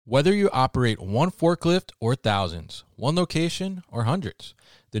Whether you operate one forklift or thousands, one location or hundreds,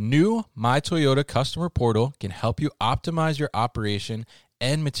 the new My Toyota customer portal can help you optimize your operation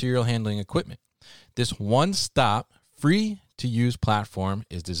and material handling equipment. This one-stop, free-to-use platform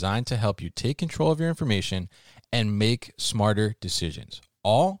is designed to help you take control of your information and make smarter decisions,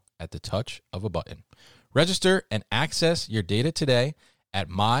 all at the touch of a button. Register and access your data today at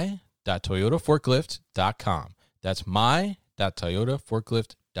my.toyotaforklift.com. That's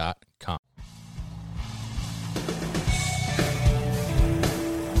my.toyotaforklift.com.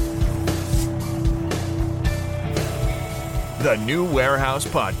 The New Warehouse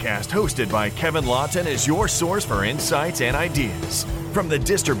Podcast, hosted by Kevin Lawton, is your source for insights and ideas from the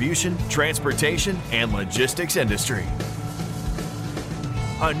distribution, transportation, and logistics industry.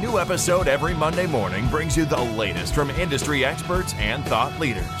 A new episode every Monday morning brings you the latest from industry experts and thought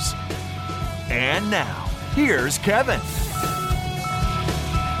leaders. And now, here's Kevin.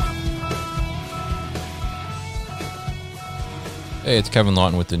 Hey, it's Kevin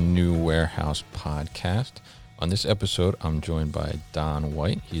Lawton with the New Warehouse Podcast. On this episode, I'm joined by Don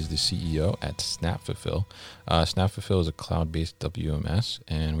White. He's the CEO at SnapFulfill. SnapFulfill is a cloud-based WMS,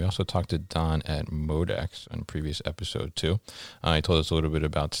 and we also talked to Don at Modex on a previous episode too. He told us a little bit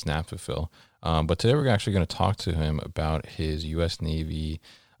about SnapFulfill, but today we're actually going to talk to him about his U.S. Navy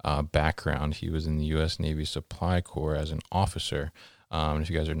background. He was in the U.S. Navy Supply Corps as an officer. If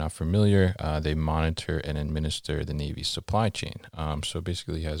you guys are not familiar, they monitor and administer the Navy's supply chain. So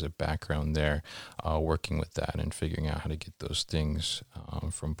basically he has a background there working with that and figuring out how to get those things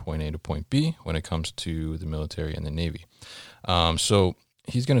from point A to point B when it comes to the military and the Navy. So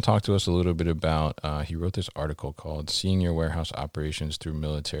he's going to talk to us a little bit about, he wrote this article called Seeing Your Warehouse Operations Through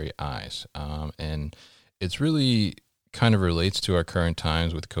Military Eyes. And it's really kind of relates to our current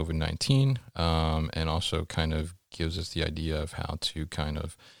times with COVID-19 and also kind of gives us the idea of how to kind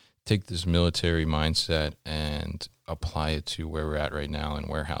of take this military mindset and apply it to where we're at right now in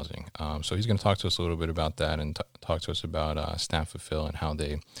warehousing. So he's going to talk to us a little bit about that and talk to us about SnapFulfill and how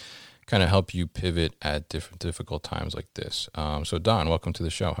they kind of help you pivot at different difficult times like this. So Don, welcome to the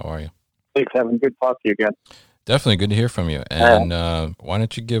show. How are you? Thanks, Kevin. Good to talk to you again. Definitely good to hear from you. And why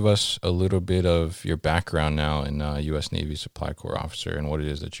don't you give us a little bit of your background now in U.S. Navy Supply Corps officer and what it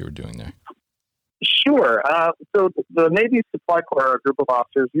is that you were doing there? Sure. So the Navy Supply Corps are a group of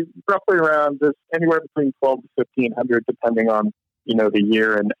officers, roughly around anywhere between 12 to 1,500, depending on the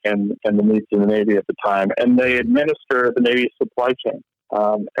year and the needs of the Navy at the time. And they administer the Navy supply chain,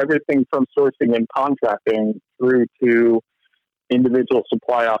 everything from sourcing and contracting through to individual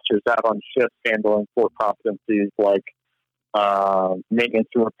supply officers out on ships handling core competencies like maintenance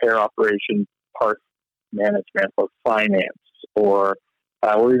and repair operations, parts management, or finance, or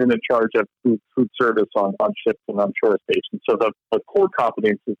we're even in charge of food service on ships and on shore stations. So the core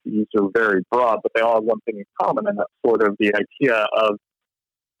competencies these are very broad, but they all have one thing in common, and that's sort of the idea of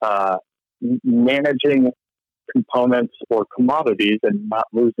managing components or commodities and not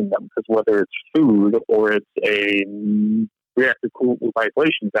losing them. Because whether it's food or it's a reactor-cooled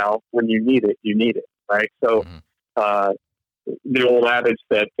ventilation valve, when you need it, right? So the old adage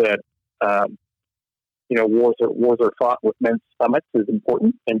that wars are fought with men's stomachs is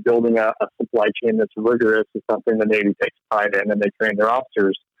important, and building a supply chain that's rigorous is something the Navy takes pride in, and they train their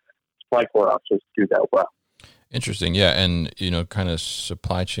officers, supply corps officers, to do that well. Interesting. Yeah. And, kind of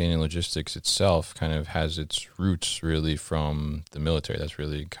supply chain and logistics itself kind of has its roots really from the military. That's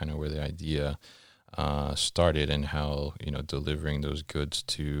really kind of where the idea started, and how, delivering those goods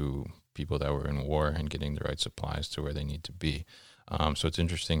to people that were in war and getting the right supplies to where they need to be. So it's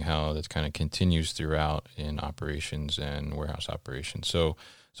interesting how that kind of continues throughout in operations and warehouse operations. So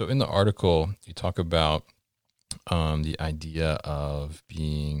in the article, you talk about the idea of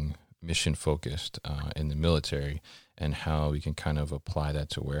being mission focused in the military and how we can kind of apply that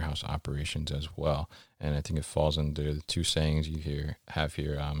to warehouse operations as well. And I think it falls under the two sayings you have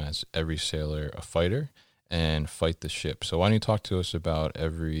here as every sailor a fighter and fight the ship. So why don't you talk to us about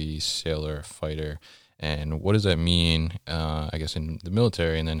every sailor a fighter? And what does that mean, I guess, in the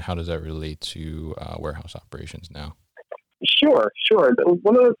military, and then how does that relate to warehouse operations now? Sure.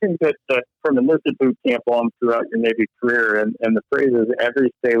 One of the things that from enlisted boot camp on throughout your Navy career, and the phrase is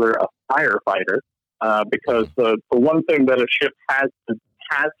every sailor a firefighter, because the one thing that a ship has to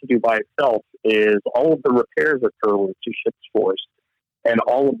do by itself is all of the repairs occur with the ship's force, and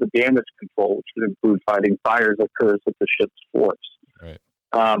all of the damage control, which would include fighting fires, occurs with the ship's force. Right.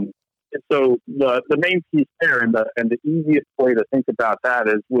 So the main piece there, and the easiest way to think about that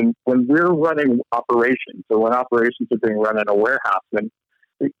is when we're running operations, or when operations are being run in a warehouse, and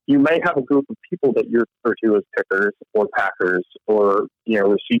you may have a group of people that you refer to as pickers or packers or,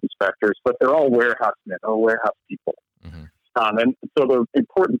 receipt inspectors, but they're all warehouse men or warehouse people. Mm-hmm. And so the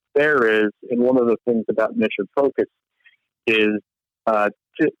importance there is, and one of the things about mission focus is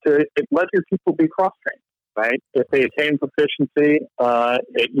to let your people be cross-trained, right? If they attain proficiency,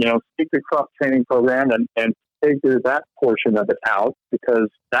 speak the cross-training program and figure that portion of it out, because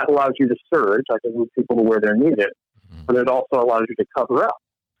that allows you to surge. I can move people to where they're needed, but it also allows you to cover up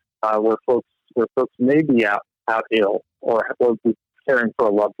where folks may be out ill or be caring for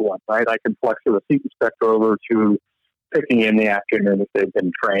a loved one, right? I can flex a receipt inspector over to picking in the afternoon if they've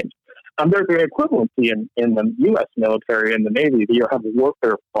been trained. There's an equivalency in the U.S. military and the Navy. You have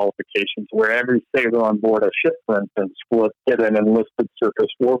warfare qualifications where every sailor on board a ship, for instance, will get an enlisted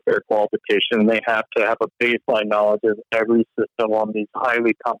surface warfare qualification, and they have to have a baseline knowledge of every system on these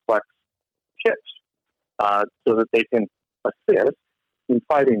highly complex ships so that they can assist in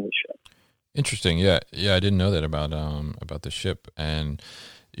fighting the ship. Interesting. Yeah. I didn't know that about the ship. And,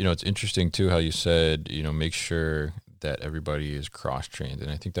 it's interesting too how you said, make sure that everybody is cross-trained.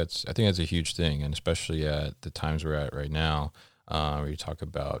 And I think that's a huge thing. And especially at the times we're at right now, where you talk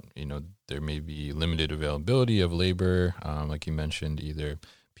about, there may be limited availability of labor. Like you mentioned, either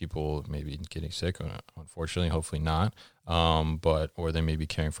people may be getting sick, unfortunately, hopefully not. Or they may be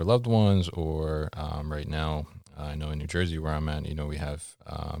caring for loved ones, or right now, I know in New Jersey where I'm at, we have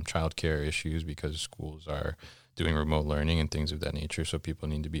childcare issues because schools are doing remote learning and things of that nature. So people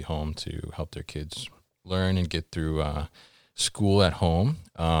need to be home to help their kids learn and get through school at home.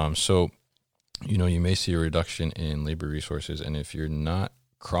 So you may see a reduction in labor resources. And if you're not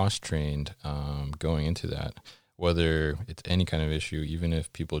cross-trained going into that, whether it's any kind of issue, even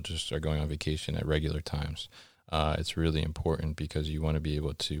if people just are going on vacation at regular times, it's really important because you want to be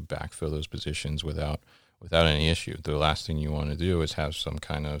able to backfill those positions without any issue. The last thing you want to do is have some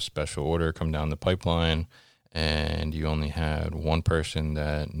kind of special order come down the pipeline and you only had one person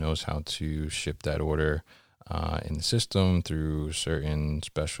that knows how to ship that order in the system through certain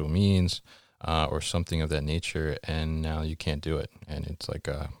special means or something of that nature, and now you can't do it. And it's like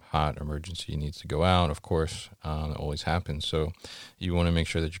a hot emergency needs to go out, of course. It always happens. So you want to make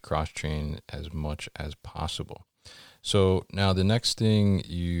sure that you cross-train as much as possible. So now the next thing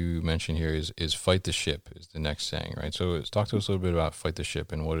you mentioned here is fight the ship is the next saying, right? So talk to us a little bit about fight the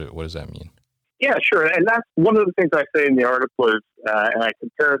ship and what does that mean? Yeah, sure. And that's one of the things I say in the article is, and I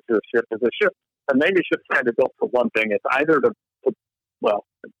compare it to a ship, is a Navy ship's kind of built for one thing. It's either to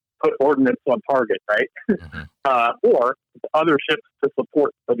put ordnance on target, right? Mm-hmm. Or other ships to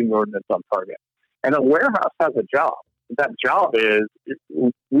support putting ordnance on target. And a warehouse has a job. That job is,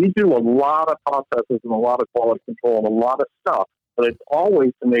 we do a lot of processes and a lot of quality control and a lot of stuff, but it's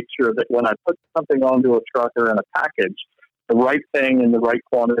always to make sure that when I put something onto a truck or in a package, the right thing in the right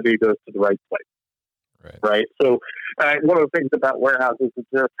quantity goes to the right place. Right. So one of the things about warehouses is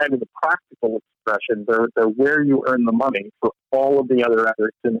they're kind of the practical expression. They're where you earn the money for all of the other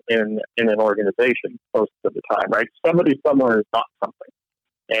efforts in an organization most of the time, right? Somebody somewhere is not something.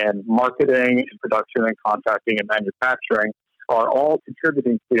 And marketing and production and contracting and manufacturing are all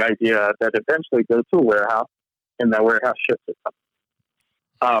contributing to the idea that eventually goes to a warehouse and that warehouse ships it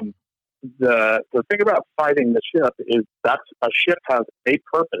something. The thing about fighting the ship is that a ship has a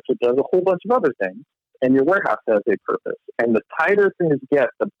purpose. It does a whole bunch of other things, and your warehouse has a purpose. And the tighter things get,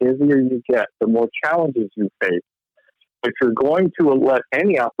 the busier you get, the more challenges you face. If you're going to let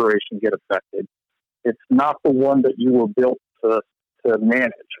any operation get affected, it's not the one that you were built to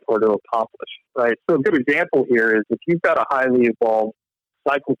manage or to accomplish, right? So a good example here is if you've got a highly evolved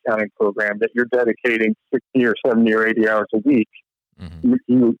cycle counting program that you're dedicating 60 or 70 or 80 hours a week, mm-hmm.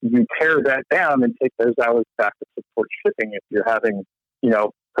 you pare that down and take those hours back to support shipping if you're having,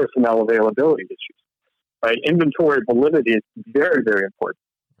 personnel availability issues, right? Inventory validity is very, very important.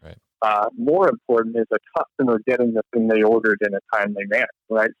 Right. More important is a customer getting the thing they ordered in a timely manner,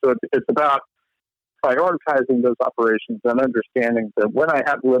 right? So it's about prioritizing those operations and understanding that when I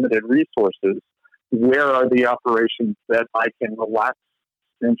have limited resources, where are the operations that I can relax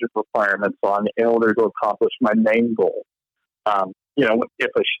stringent requirements on in order to accomplish my main goal?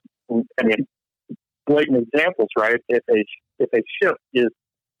 Blatant examples, right? If a ship is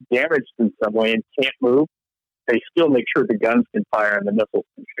damaged in some way and can't move, they still make sure the guns can fire and the missiles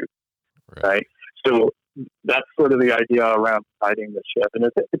can shoot, right? So that's sort of the idea around fighting the ship. And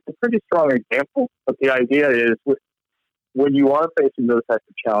it's a pretty strong example, but the idea is when you are facing those types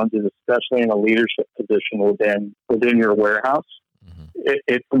of challenges, especially in a leadership position within your warehouse, mm-hmm.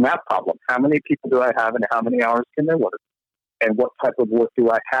 It's a math problem. How many people do I have and how many hours can they work? And what type of work do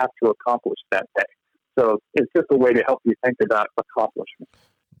I have to accomplish that day? So it's just a way to help you think about accomplishment.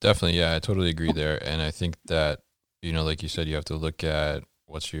 Definitely. Yeah, I totally agree there. And I think that, like you said, you have to look at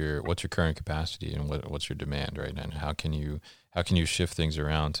what's your current capacity and what's your demand, right? And how can you shift things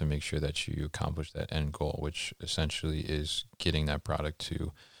around to make sure that you accomplish that end goal, which essentially is getting that product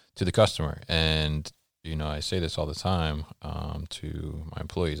to the customer. And I say this all the time to my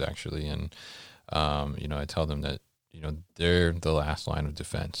employees actually, and I tell them that they're the last line of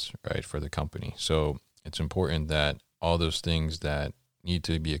defense, right, for the company. So it's important that all those things that need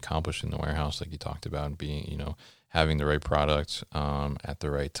to be accomplished in the warehouse, like you talked about, being having the right products at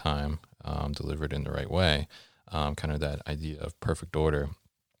the right time, delivered in the right way, kind of that idea of perfect order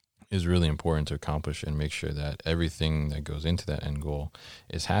is really important to accomplish and make sure that everything that goes into that end goal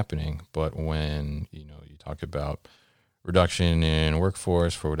is happening. But when you talk about reduction in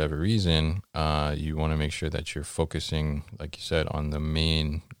workforce for whatever reason, you want to make sure that you're focusing, like you said, on the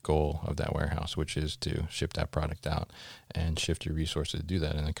main goal of that warehouse, which is to ship that product out and shift your resources to do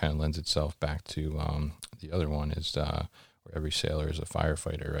that. And it kind of lends itself back to the other one is where every sailor is a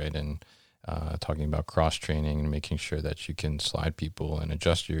firefighter, right? And talking about cross training and making sure that you can slide people and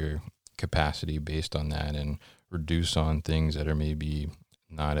adjust your capacity based on that and reduce on things that are maybe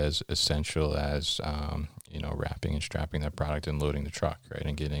not as essential as wrapping and strapping that product and loading the truck, right,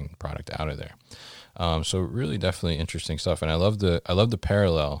 and getting product out of there. So really, definitely interesting stuff, and I love the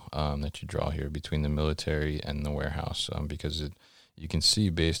parallel that you draw here between the military and the warehouse, because you can see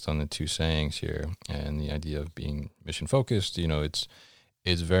based on the two sayings here and the idea of being mission focused.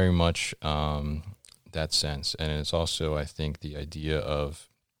 It's very much that sense, and it's also, I think, the idea of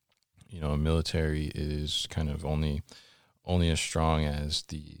military is kind of only as strong as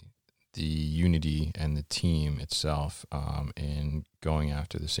the unity and the team itself in going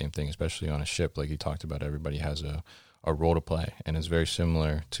after the same thing, especially on a ship. Like you talked about, everybody has a role to play, and it's very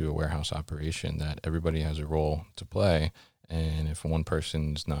similar to a warehouse operation that everybody has a role to play, and if one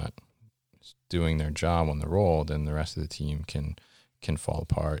person's not doing their job on the role, then the rest of the team can fall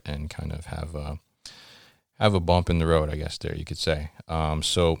apart and kind of have a bump in the road, I guess there you could say.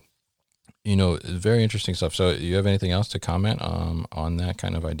 So very interesting stuff. So you have anything else to comment on that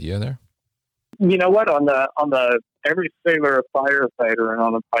kind of idea there? You know what? On the every sailor a firefighter, and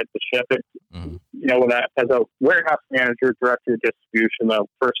on the ship, when as a warehouse manager, director of distribution, a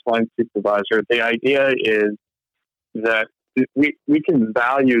first line supervisor, the idea is that we can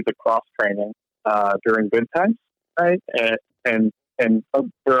value the cross training during good times, right? And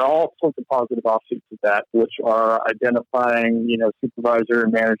there are all sorts of positive offshoots of that, which are identifying, supervisor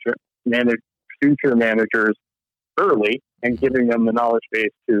and future managers early and giving them the knowledge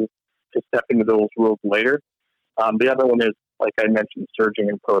base to step into those roles later. The other one is, like I mentioned, surging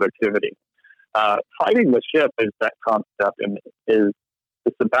in productivity. Fighting the ship is that concept, and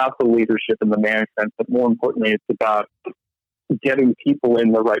it's about the leadership and the management, but more importantly, it's about getting people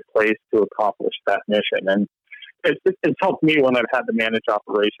in the right place to accomplish that mission. And it's helped me when I've had to manage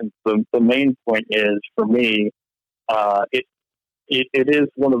operations. The main point is, for me, it is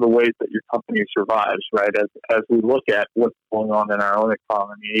one of the ways that your company survives, right? As we look at what's going on in our own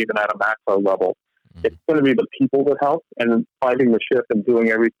economy, even at a macro level, it's going to be the people that help, and fighting the ship and doing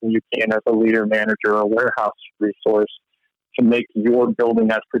everything you can as a leader, manager, or warehouse resource to make your building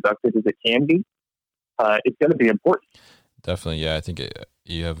as productive as it can be. It's going to be important. Definitely. Yeah. I think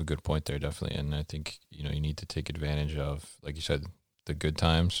you have a good point there. Definitely. And I think, you need to take advantage of, like you said, the good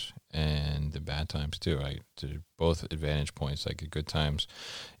times and the bad times too, right? To both advantage points. Like, at good times,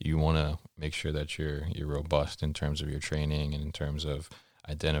 you want to make sure that you're robust in terms of your training and in terms of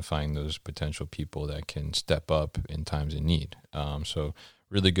identifying those potential people that can step up in times of need. So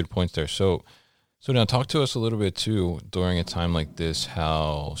really good points there. So now talk to us a little bit too, during a time like this,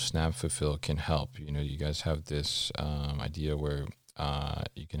 how SnapFulfill can help. You guys have this idea where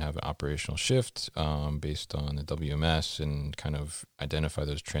you can have an operational shift based on the WMS and kind of identify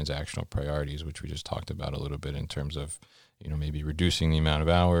those transactional priorities, which we just talked about a little bit in terms of, maybe reducing the amount of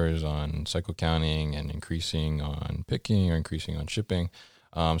hours on cycle counting and increasing on picking or increasing on shipping.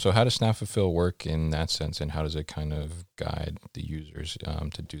 So how does SnapFulfill work in that sense, and how does it kind of guide the users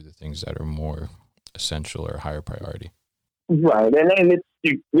to do the things that are more essential or higher priority? Right, and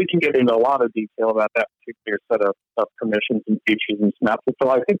we can get into a lot of detail about that particular set of permissions and features in SnapFulfill.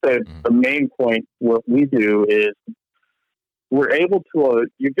 I think that the main point, what we do is we're able to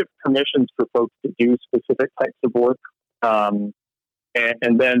you give permissions for folks to do specific types of work, and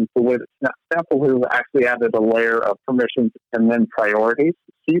then the way that SnapFulfill actually added a layer of permissions and then priorities,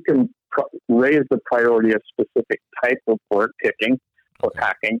 so you can raise the priority of specific type of work, picking or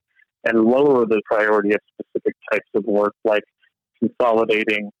packing, and lower the priority of specific types of work like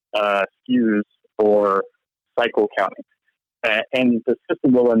consolidating SKUs or cycle counting. and the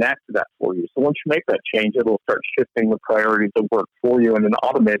system will enact that for you. So once you make that change, it'll start shifting the priorities of work for you in an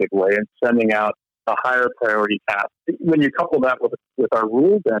automated way and sending out a higher priority task. When you couple that with our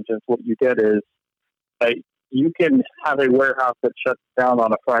rules engines, what you get is you can have a warehouse that shuts down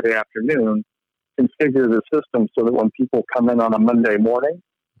on a Friday afternoon, configure the system so that when people come in on a Monday morning,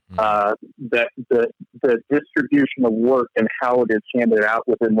 that the distribution of work and how it is handed out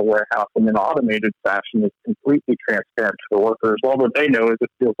within the warehouse in an automated fashion is completely transparent to the workers. All that they know is it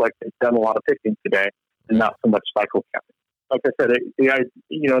feels like they've done a lot of picking today and not so much cycle counting. Like I said,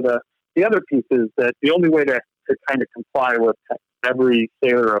 the other piece is that the only way to kind of comply with every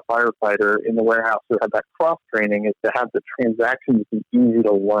sailor or firefighter in the warehouse who have that cross-training is to have the transactions be easy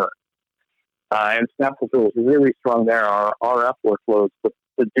to learn. And SnapFulfill is really strong there. Our RF workloads, the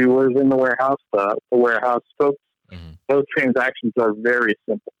doers in the warehouse, the warehouse folks, those transactions are very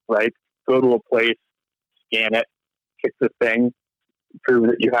simple, right? Go to a place, scan it, pick the thing, prove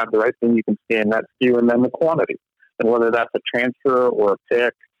that you have the right thing, you can scan that SKU and then the quantity. And whether that's a transfer or a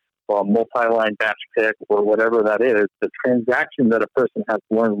pick or a multi-line batch pick or whatever that is, the transaction that a person has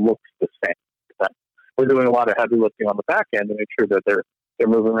learned looks the same. We're doing a lot of heavy lifting on the back end to make sure that they're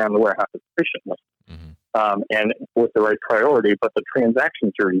moving around the warehouse efficiently and with the right priority, but the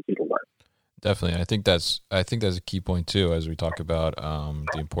transactions are easy to learn. Definitely. I think that's a key point too, as we talk about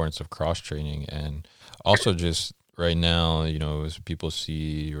the importance of cross training, and also just right now, as people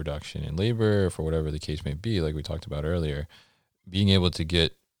see reduction in labor for whatever the case may be, like we talked about earlier, being able to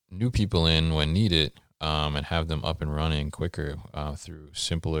get new people in when needed and have them up and running quicker through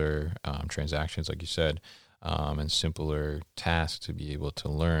simpler transactions, like you said, and simpler tasks to be able to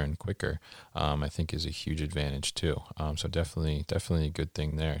learn quicker, I think is a huge advantage too. So definitely a good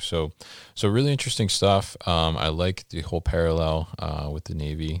thing there. So really interesting stuff. I like the whole parallel with the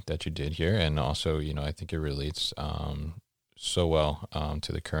Navy that you did here, and also I think it relates so well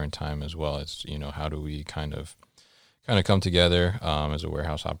to the current time as well. It's how do we kind of come together as a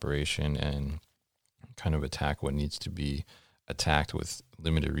warehouse operation and kind of attack what needs to be attacked with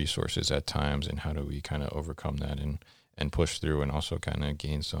limited resources at times, and how do we kind of overcome that and push through, and also kind of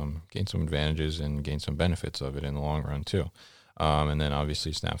gain some advantages and gain some benefits of it in the long run too. And then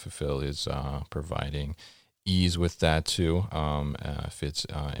obviously SnapFulfill is providing ease with that too if it's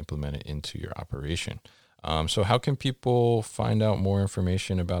implemented into your operation. So how can people find out more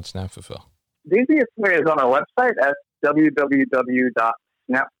information about SnapFulfill? The easiest way is on our website at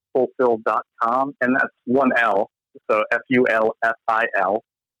www.snapfulfill.com, and that's one L. So FULFIL.com.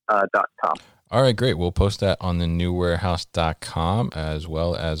 All right, great. We'll post that on the newwarehouse.com, as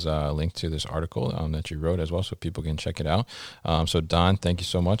well as a link to this article that you wrote as well, so people can check it out. So Don, thank you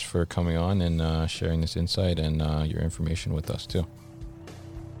so much for coming on and sharing this insight and your information with us too.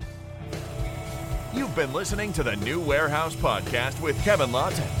 You've been listening to the New Warehouse Podcast with Kevin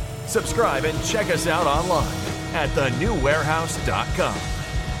Lawton. Subscribe and check us out online at thenewwarehouse.com.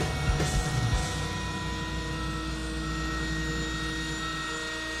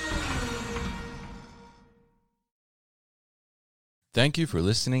 Thank you for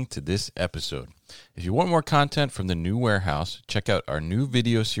listening to this episode. If you want more content from the New Warehouse, check out our new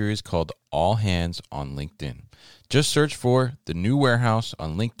video series called All Hands on LinkedIn. Just search for the New Warehouse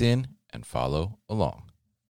on LinkedIn and follow along.